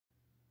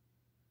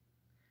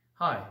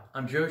Hi,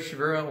 I'm Joe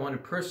Chavira. I want to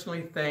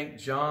personally thank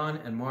John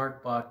and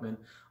Mark Bachman,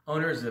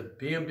 owners of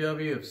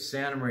BMW of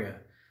Santa Maria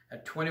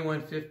at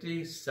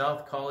 2150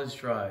 South College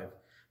Drive.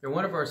 They're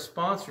one of our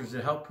sponsors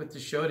that helped put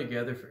the show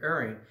together for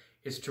airing.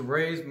 It's to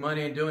raise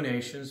money and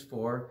donations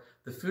for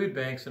the food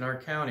banks in our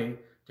county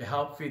to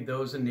help feed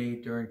those in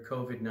need during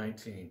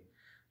COVID-19.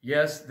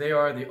 Yes, they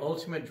are the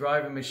ultimate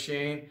driving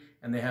machine,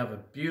 and they have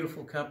a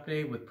beautiful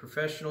company with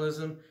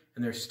professionalism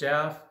in their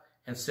staff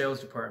and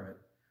sales department.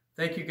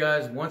 Thank you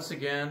guys once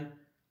again.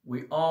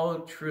 We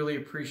all truly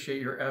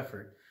appreciate your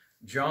effort.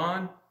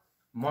 John,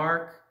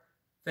 Mark,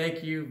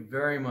 thank you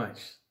very much.